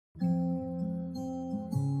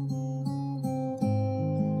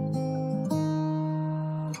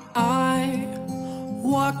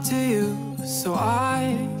talk to you so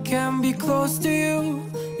I can be close to you.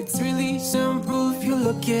 It's really simple if you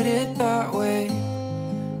look at it that way.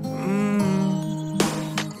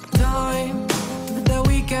 Time that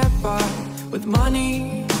we get by with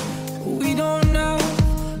money we don't know.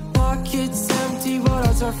 Pockets empty but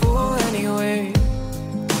hearts are full anyway.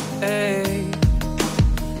 Hey.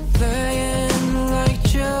 Playing like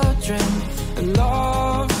children and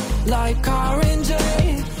love like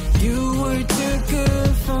R&J. You were too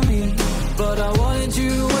good for me, but I wanted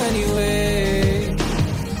you anyway.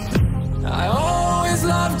 I always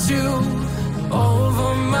loved you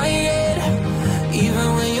over my head, even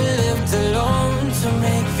when you lived alone to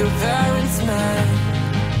make your parents mad.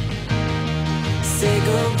 Say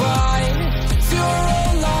goodbye to your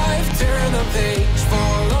old life, turn the page,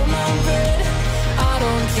 fall on my bed. I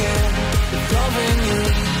don't care if loving you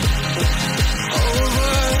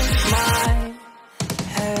over my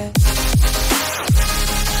head.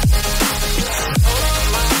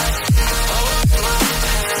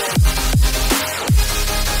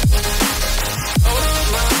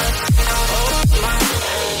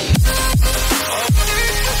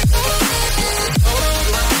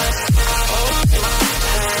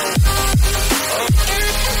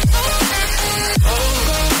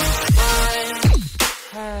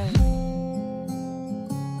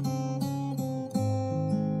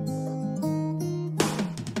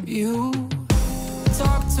 You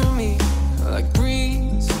talk to me like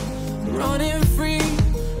breeze, running free,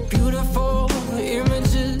 beautiful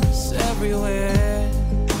images everywhere.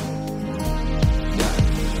 Yeah.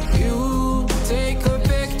 You take a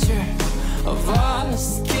picture of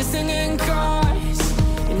us kissing in cars,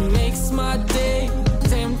 it makes my day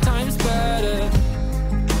 10 times better.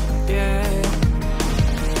 Yeah.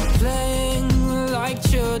 Playing like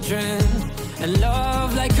children and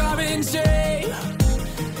love like R&J.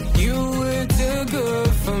 You were too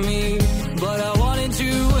good for me, but I wanted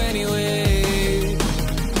you anyway.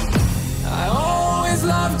 I always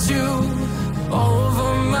loved you over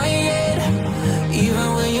my head, even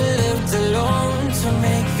when you lived alone to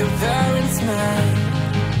make your parents mad.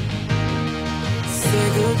 Say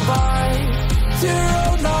goodbye to your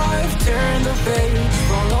old life, turn the page,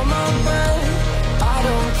 fall on my bed. I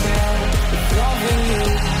don't care if loving you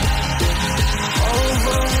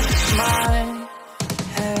over my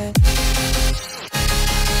head.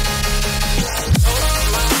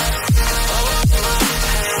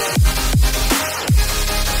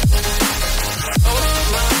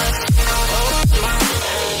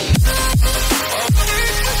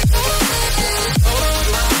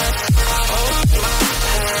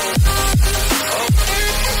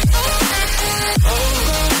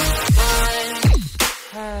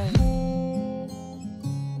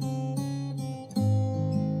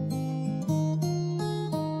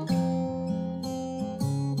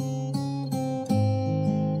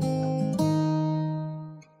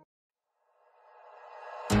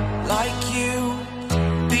 Like you,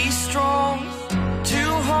 be strong to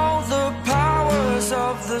hold the powers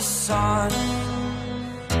of the sun.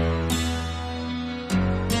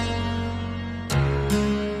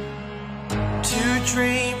 To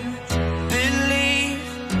dream, believe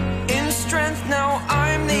in strength. Now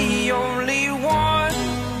I'm the only one,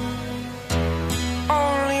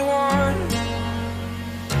 only one.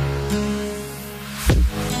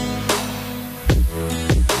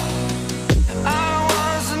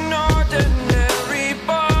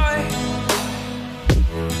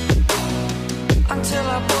 Until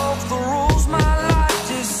I broke the rules, my life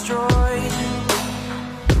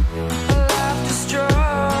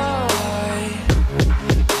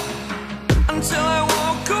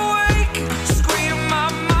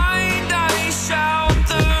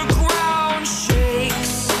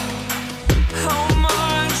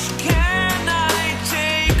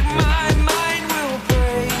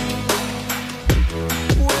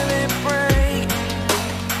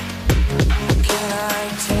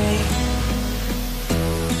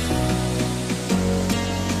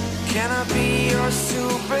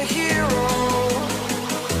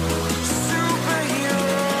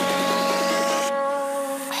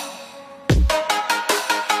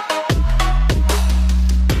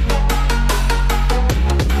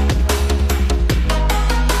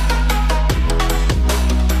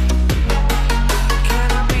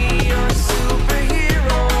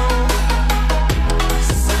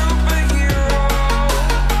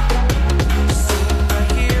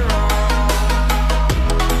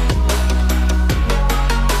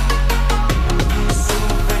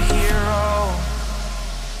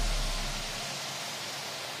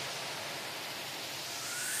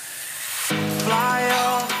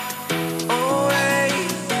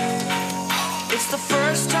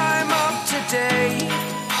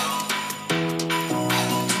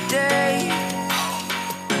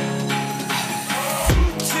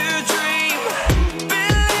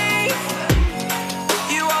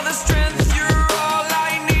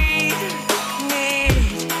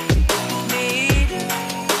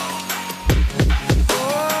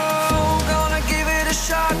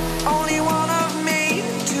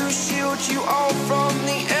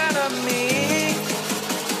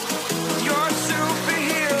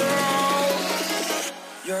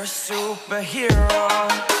superhero.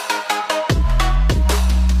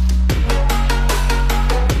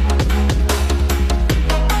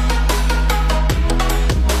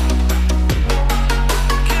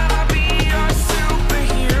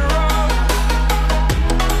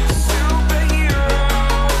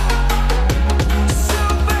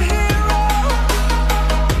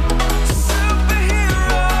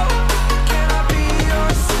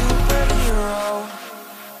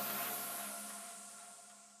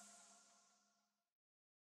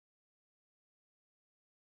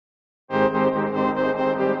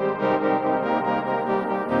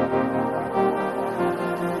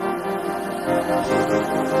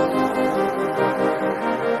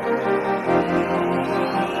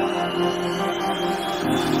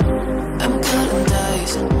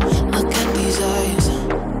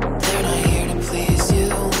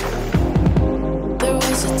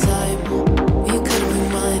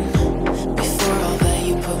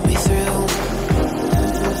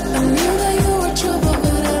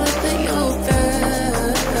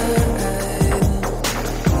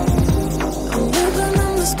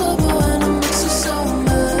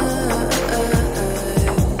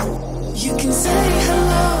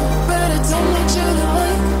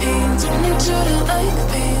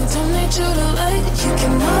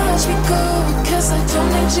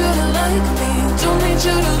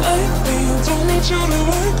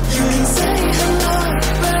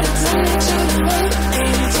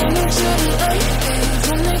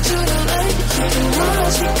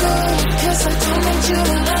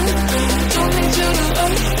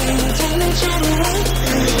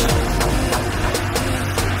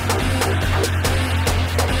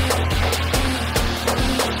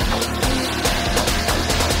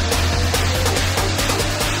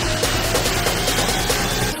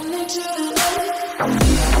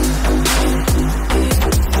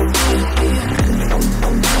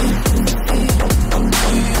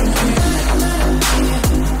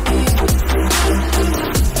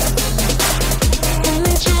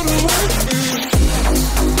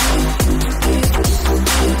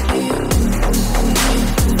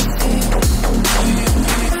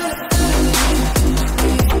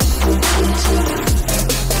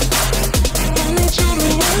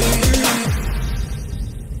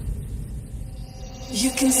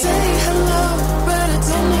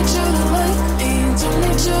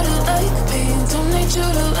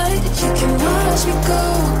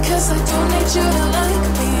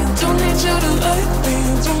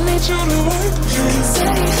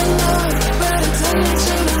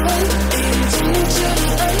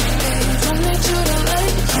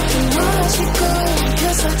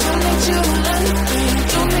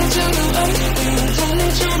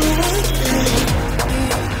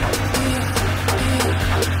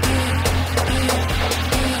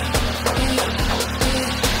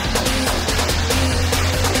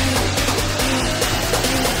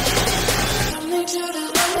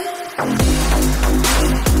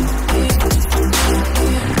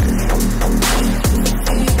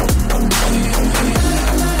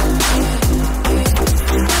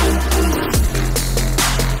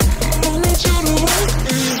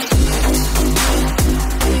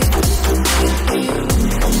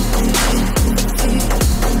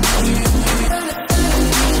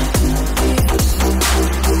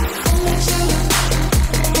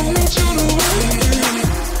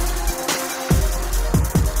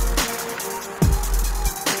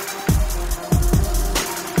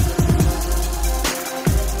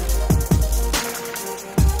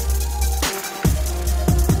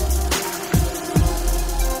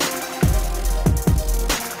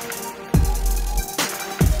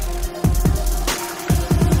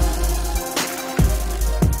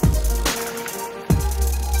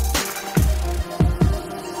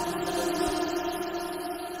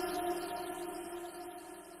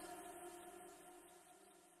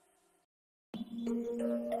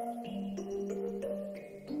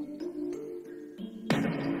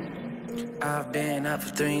 I've been up for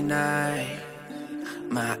 3 nights.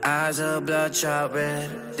 My eyes are bloodshot red.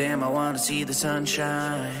 Damn, I wanna see the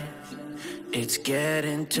sunshine. It's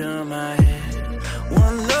getting to my head.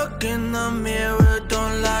 One look in the mirror,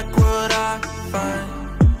 don't like what I find.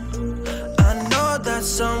 I know that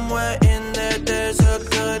someone